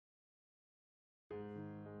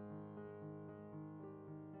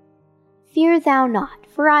Fear thou not,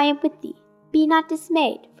 for I am with thee. Be not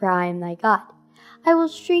dismayed, for I am thy God. I will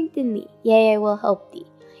strengthen thee, yea, I will help thee.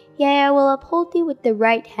 Yea, I will uphold thee with the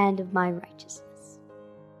right hand of my righteousness.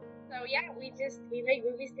 So yeah, we make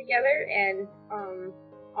movies together, and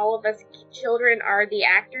all of us children are the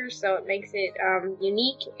actors, so it makes it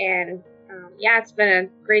unique. And yeah, it's been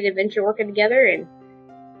a great adventure working together, and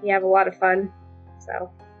we have a lot of fun. So.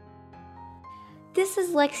 This is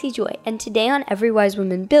Lexi Joy, and today on Every Wise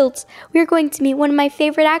Woman Builds, we are going to meet one of my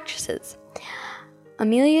favorite actresses,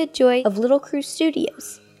 Amelia Joy of Little Crew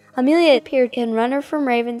Studios. Amelia appeared in Runner from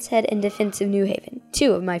Ravenshead and Defense of New Haven,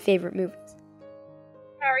 two of my favorite movies.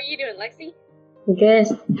 How are you doing, Lexi?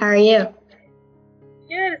 Good. How are you?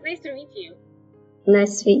 Good. It's nice to meet you.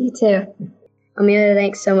 Nice to meet you too. Amelia,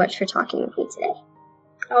 thanks so much for talking with me today.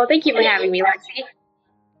 Oh, thank you for having me, Lexi.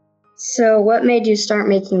 So, what made you start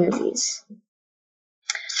making movies?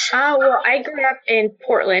 Well, I grew up in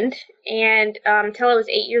Portland, and until I was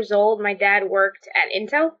 8 years old, my dad worked at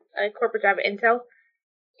Intel, a corporate job at Intel,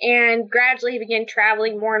 and gradually he began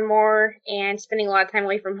traveling more and more and spending a lot of time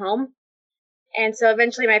away from home. And so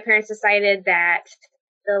eventually my parents decided that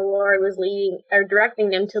the Lord was directing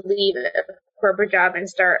them to leave a corporate job and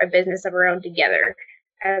start a business of our own together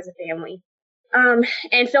as a family. And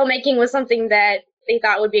filmmaking was something that they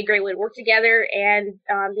thought would be a great way to work together and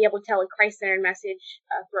be able to tell a Christ-centered message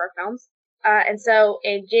through our films. And so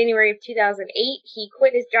in January of 2008, he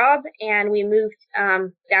quit his job, and we moved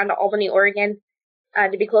down to Albany, Oregon,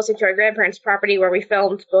 to be closer to our grandparents' property where we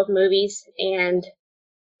filmed both movies. And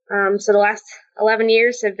so the last 11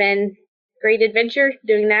 years have been great adventure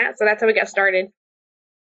doing that. So that's how we got started.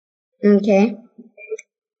 Okay.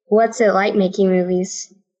 What's it like making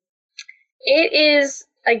movies? It is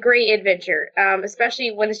a great adventure,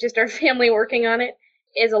 especially when it's just our family working on it.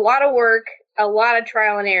 It's a lot of work, a lot of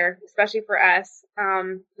trial and error, especially for us,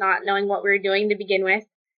 not knowing what we were doing to begin with.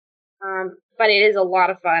 But it is a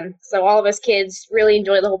lot of fun. So all of us kids really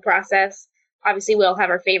enjoy the whole process. Obviously, we all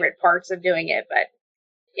have our favorite parts of doing it, but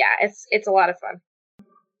yeah, it's a lot of fun.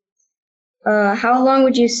 How long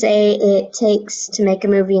would you say it takes to make a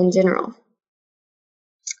movie in general?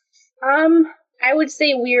 I would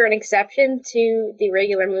say we're an exception to the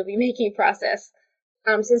regular movie making process.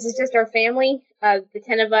 Since it's just our family, the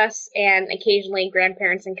 10 of us, and occasionally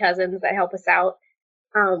grandparents and cousins that help us out.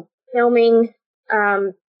 Filming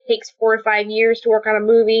takes 4 or 5 years to work on a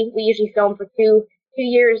movie. We usually film for two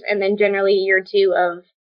years, and then generally a year or two of,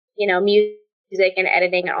 music and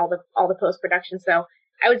editing and all the post-production. So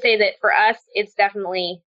I would say that for us, it's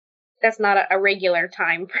definitely, that's not a regular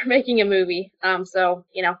time for making a movie. So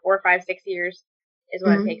 4 or 5, 6 years is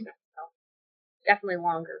what it takes. So definitely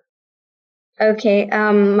longer. Okay,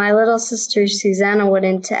 my little sister Susanna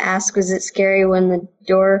wanted to ask, was it scary when the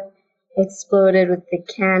door exploded with the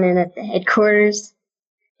cannon at the headquarters?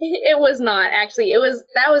 It was not, actually.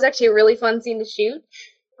 That was actually a really fun scene to shoot.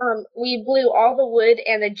 We blew all the wood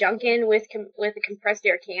and the junk in with a compressed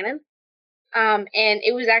air cannon. And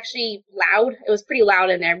it was actually loud. It was pretty loud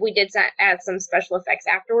in there. We did add some special effects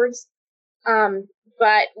afterwards.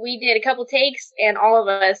 But we did a couple takes, and all of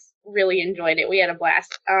us really enjoyed it. We had a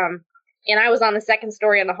blast. And I was on the second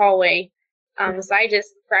story in the hallway. So I just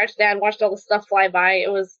crouched down, watched all the stuff fly by.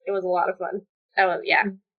 It was a lot of fun. It was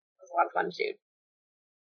a lot of fun to shoot.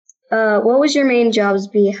 What was your main jobs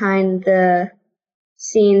behind the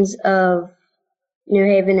scenes of New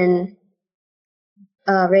Haven and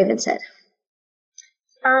Ravenshead?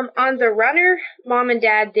 On the Runner, Mom and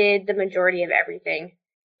Dad did the majority of everything.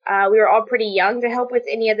 We were all pretty young to help with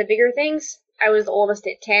any of the bigger things. I was the oldest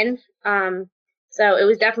at 10. So it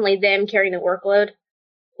was definitely them carrying the workload.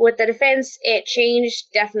 With the Defense, it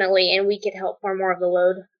changed definitely, and we could help for more of the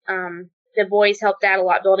load. The boys helped out a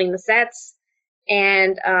lot building the sets,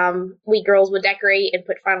 and we girls would decorate and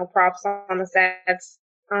put final props on the sets.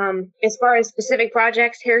 As far as specific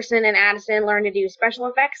projects, Harrison and Addison learned to do special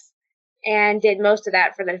effects and did most of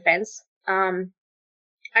that for the Defense.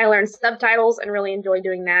 I learned subtitles and really enjoyed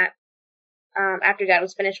doing that after Dad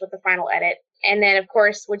was finished with the final edit. And then, of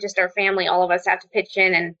course, with just our family, all of us have to pitch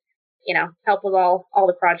in and, help with all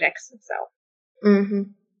the projects. So. Mm-hmm.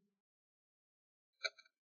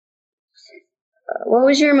 What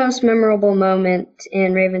was your most memorable moment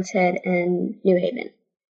in Ravenshead and New Haven?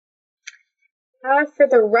 For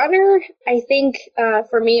the Runner, I think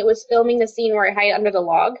for me it was filming the scene where I hide under the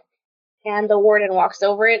log and the warden walks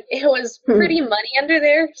over it. It was pretty muddy under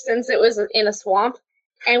there since it was in a swamp.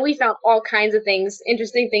 And we found all kinds of things,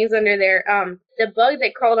 interesting things under there. The bug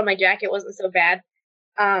that crawled on my jacket wasn't so bad.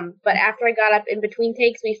 But after I got up in between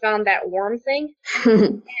takes, we found that worm thing.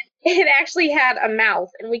 It actually had a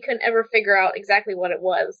mouth, and we couldn't ever figure out exactly what it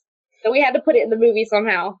was. So we had to put it in the movie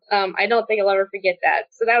somehow. I don't think I'll ever forget that.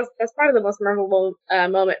 So that's probably the most memorable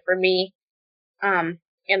moment for me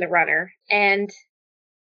in The Runner. And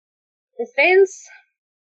the fence,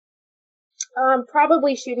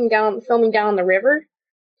 probably filming down the river.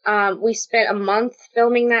 We spent a month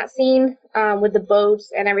filming that scene with the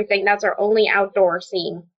boats and everything. That's our only outdoor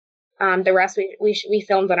scene. The rest we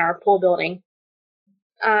filmed in our pool building.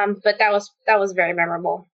 But that was very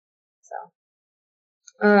memorable. So.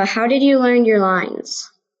 How did you learn your lines?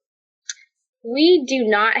 We do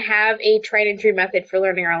not have a tried and true method for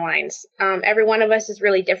learning our lines. Every one of us is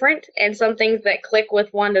really different, and some things that click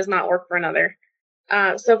with one does not work for another.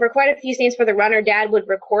 So for quite a few scenes for The Runner, Dad would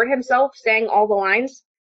record himself saying all the lines,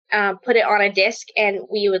 put it on a disc, and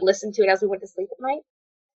we would listen to it as we went to sleep at night.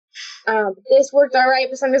 This worked all right,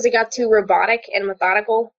 but sometimes it got too robotic and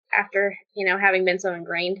methodical after, having been so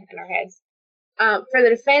ingrained in our heads. For the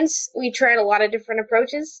defense, we tried a lot of different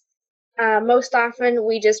approaches. Most often,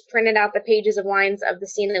 we just printed out the pages of lines of the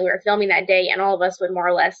scene that we were filming that day, and all of us would more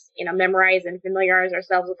or less, memorize and familiarize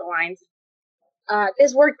ourselves with the lines.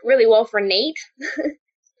 This worked really well for Nate.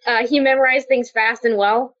 He memorized things fast and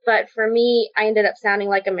well, but for me, I ended up sounding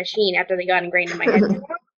like a machine after they got ingrained in my head.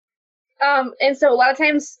 And so a lot of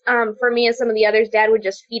times, for me and some of the others, Dad would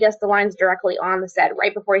just feed us the lines directly on the set.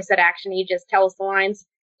 Right before he said action, he'd just tell us the lines,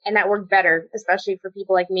 and that worked better, especially for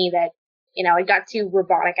people like me that, it got too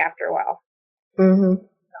robotic after a while.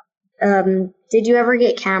 Mm-hmm. Did you ever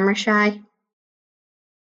get camera shy?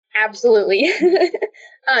 Absolutely.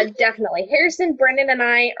 Definitely. Harrison, Brendan, and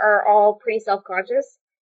I are all pretty self-conscious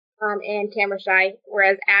and camera shy,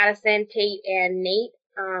 whereas Addison, Tate, and Nate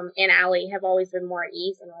and Allie have always been more at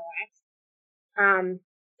ease and relaxed.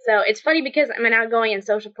 So it's funny because I'm an outgoing and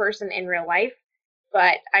social person in real life,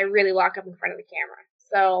 but I really lock up in front of the camera.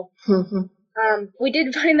 So we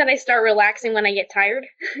did find that I start relaxing when I get tired.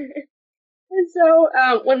 And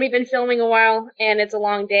so when we've been filming a while and it's a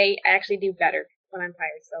long day, I actually do better when I'm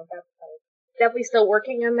tired. So that's definitely still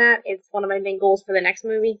working on that. It's one of my main goals for the next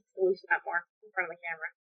movie, to loosen up more in front of the camera.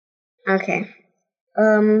 Okay.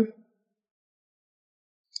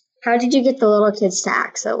 How did you get the little kids to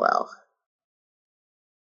act so well?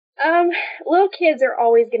 Little kids are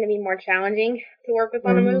always going to be more challenging to work with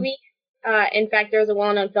on a movie. In fact, there's a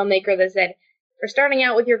well-known filmmaker that said, for starting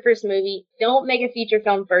out with your first movie, don't make a feature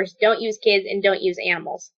film first, don't use kids, and don't use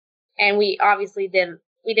animals. And we obviously didn't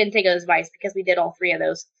take his advice because we did all three of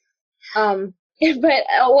those. But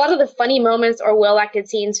a lot of the funny moments or well-acted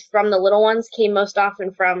scenes from the little ones came most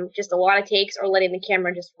often from just a lot of takes or letting the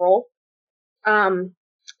camera just roll. And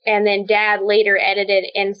then Dad later edited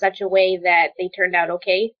in such a way that they turned out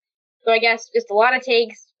okay. So I guess just a lot of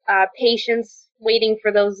takes, patience, waiting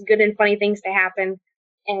for those good and funny things to happen,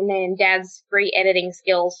 and then Dad's great editing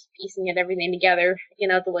skills, piecing everything together,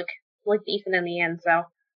 to look decent in the end. So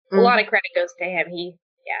a lot of credit goes to him.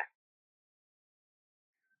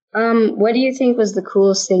 What do you think was the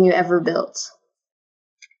coolest thing you ever built?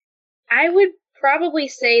 I would probably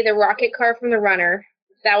say the rocket car from The Runner.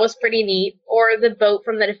 That was pretty neat. Or the boat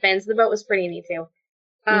from the defense. The boat was pretty neat too.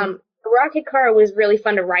 The rocket car was really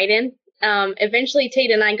fun to ride in. Eventually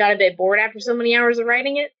Tate and I got a bit bored after so many hours of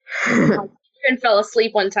riding it. And fell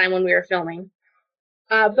asleep one time when we were filming.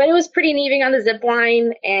 But it was pretty neat being on the zip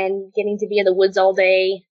line and getting to be in the woods all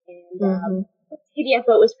day. And the PDF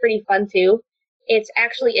boat was pretty fun too. It's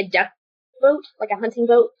actually a duck boat, like a hunting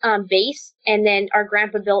boat, base, and then our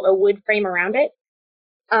grandpa built a wood frame around it.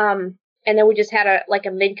 And then we just had a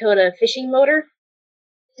Mid-Coda fishing motor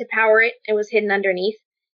to power it. It was hidden underneath.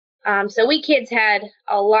 So we kids had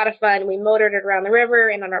a lot of fun. We motored it around the river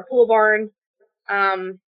and on our pool barn.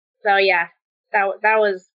 So yeah,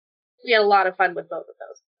 we had a lot of fun with both of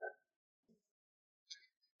those.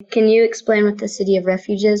 Can you explain what the City of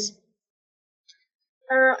Refuge is?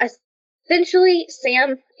 Essentially,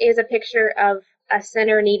 Sam is a picture of a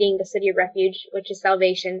sinner needing the City of Refuge, which is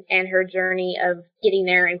salvation, and her journey of getting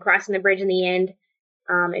there and crossing the bridge in the end,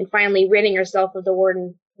 and finally ridding herself of the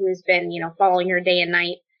warden who has been, following her day and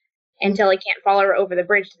night until he can't follow her over the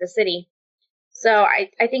bridge to the city. So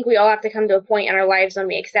I think we all have to come to a point in our lives when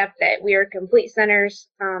we accept that we are complete sinners,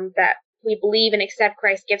 that we believe and accept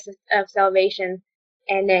Christ's gifts of salvation,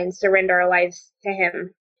 and then surrender our lives to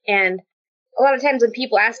him. And a lot of times when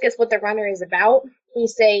people ask us what The Runner is about, we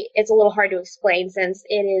say it's a little hard to explain since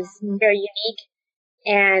it is very unique,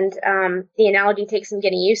 and the analogy takes some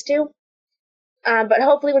getting used to. But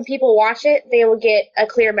hopefully when people watch it, they will get a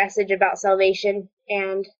clear message about salvation,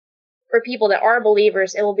 and for people that are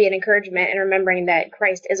believers, it will be an encouragement in remembering that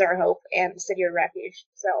Christ is our hope and the City of Refuge.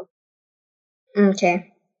 So,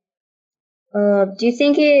 okay. Do you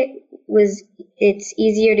think it was it's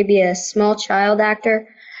easier to be a small child actor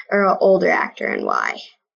or an older actor, and why?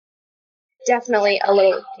 Definitely a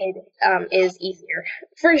little kid is easier,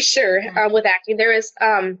 for sure, with acting. There is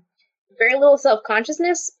very little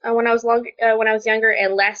self-consciousness when I was younger,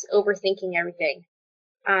 and less overthinking everything.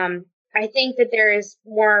 I think that there is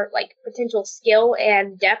more like potential skill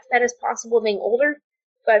and depth that is possible being older,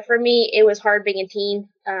 but for me, it was hard being a teen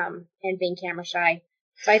and being camera shy.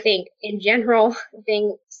 So I think in general,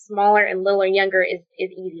 being smaller and littler and younger is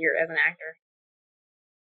easier as an actor.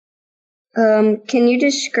 Can you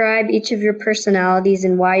describe each of your personalities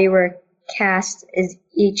and why you were cast as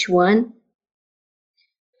each one?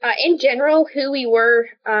 In general, who we were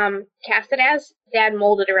casted as, Dad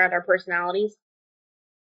molded around our personalities.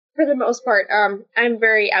 For the most part, I'm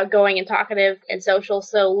very outgoing and talkative and social,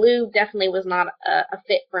 so Lou definitely was not a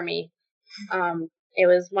fit for me. It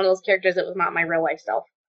was one of those characters that was not my real life self.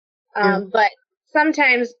 But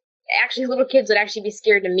sometimes, actually, little kids would actually be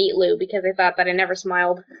scared to meet Lou because they thought that I never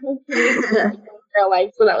smiled in real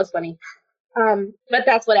life, so that was funny. But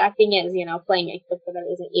that's what acting is, playing a character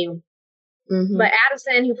that isn't you. Mm-hmm. But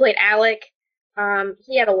Addison, who played Alec,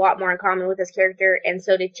 he had a lot more in common with his character, and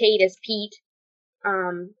so did Tate as Pete.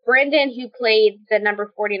 Brendan, who played the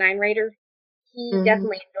number 49 Raider, he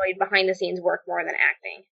definitely enjoyed behind-the-scenes work more than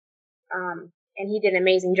acting. And he did an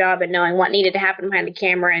amazing job at knowing what needed to happen behind the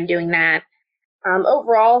camera and doing that.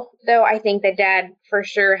 Overall, though, I think that Dad for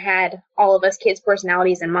sure had all of us kids'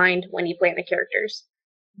 personalities in mind when he played the characters.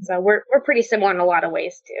 So we're pretty similar in a lot of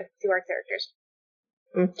ways to our characters.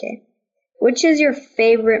 Okay. Which is your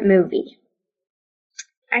favorite movie?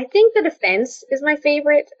 I think The Defense is my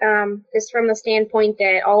favorite, just from the standpoint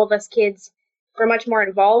that all of us kids were much more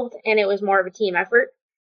involved and it was more of a team effort.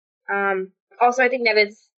 Also, I think that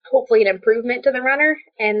is hopefully an improvement to The Runner,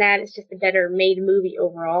 and that it's just a better made movie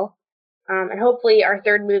overall. And hopefully our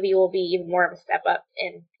third movie will be even more of a step up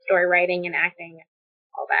in story writing and acting,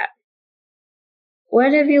 all that.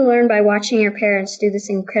 What have you learned by watching your parents do this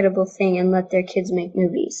incredible thing and let their kids make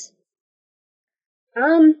movies?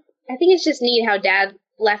 I think it's just neat how Dad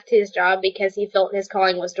left his job because he felt his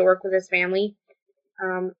calling was to work with his family.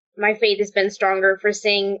 My faith has been stronger for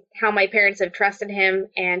seeing how my parents have trusted him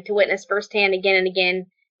and to witness firsthand again and again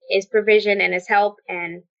his provision and his help.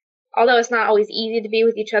 And although it's not always easy to be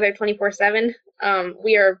with each other 24/7,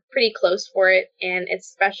 we are pretty close for it, and it's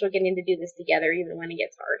special getting to do this together even when it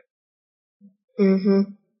gets hard. Mm-hmm.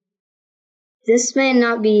 This may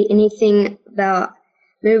not be anything about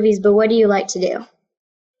movies, but what do you like to do?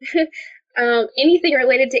 Anything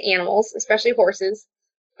related to animals, especially horses.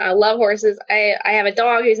 I love horses. I have a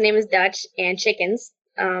dog whose name is Dutch, and chickens,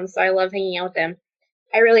 so I love hanging out with them.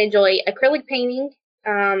 I really enjoy acrylic painting.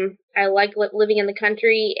 I like living in the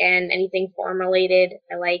country and anything farm related.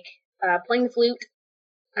 I like playing the flute.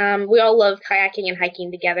 We all love kayaking and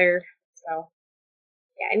hiking together. So,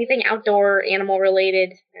 yeah, anything outdoor, animal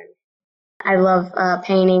related. I love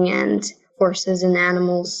painting and horses and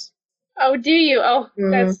animals. Oh, do you? Oh,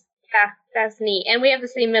 that's neat. And we have the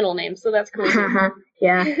same middle name, so that's cool.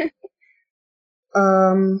 Yeah.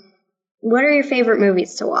 What are your favorite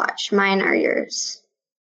movies to watch? Mine are yours.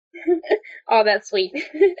 Oh, that's sweet.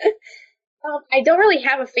 I don't really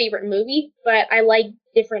have a favorite movie, but I like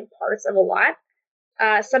different parts of a lot.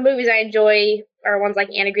 Some movies I enjoy are ones like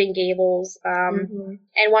Anne of Green Gables, and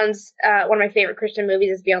one of my favorite Christian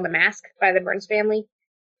movies is Beyond the Mask by the Burns family.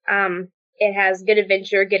 It has good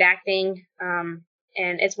adventure, good acting, and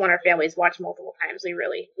it's one our families watch multiple times.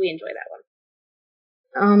 We enjoy that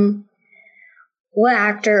one. What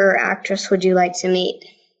actor or actress would you like to meet?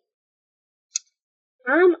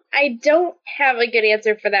 I don't have a good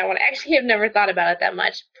answer for that one. Actually, I've never thought about it that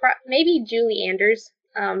much. Maybe Julie Andrews,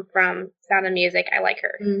 from Sound of Music. I like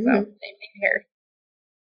her, so maybe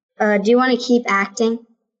her. Do you want to keep acting?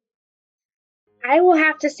 I will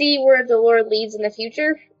have to see where the Lord leads in the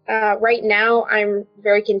future. Right now, I'm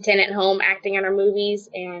very content at home acting in our movies,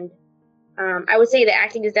 and I would say that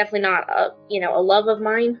acting is definitely not a love of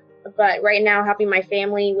mine. But right now, helping my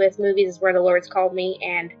family with movies is where the Lord's called me,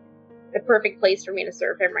 and the perfect place for me to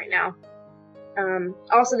serve Him right now.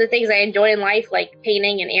 Also, the things I enjoy in life, like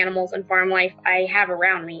painting and animals and farm life, I have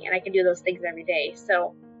around me, and I can do those things every day.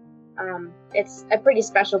 So it's a pretty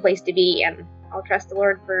special place to be, and I'll trust the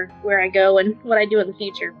Lord for where I go and what I do in the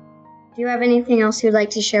future. Do you have anything else you'd like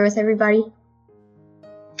to share with everybody?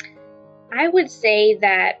 I would say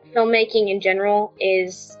that filmmaking in general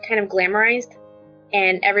is kind of glamorized,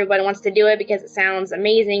 and everybody wants to do it because it sounds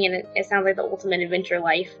amazing and it sounds like the ultimate adventure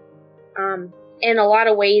life. In a lot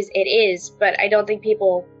of ways it is, but I don't think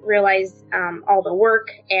people realize all the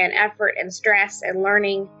work and effort and stress and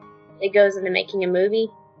learning that goes into making a movie.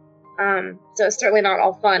 So it's certainly not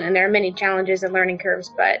all fun, and there are many challenges and learning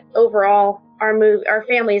curves. But overall, our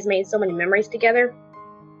family has made so many memories together,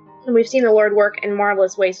 and we've seen the Lord work in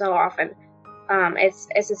marvelous ways so often.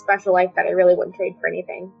 It's a special life that I really wouldn't trade for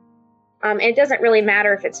anything. It doesn't really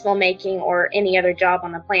matter if it's filmmaking or any other job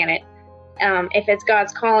on the planet. If it's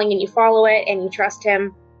God's calling and you follow it and you trust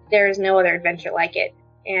Him, there is no other adventure like it.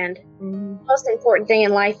 And the most important thing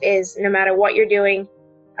in life is, no matter what you're doing,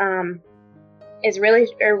 is really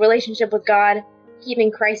a relationship with God,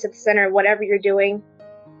 keeping Christ at the center of whatever you're doing,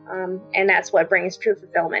 and that's what brings true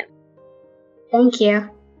fulfillment. Thank you.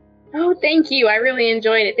 Oh, thank you. I really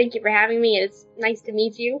enjoyed it. Thank you for having me. It's nice to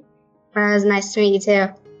meet you. It was nice to meet you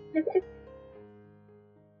too.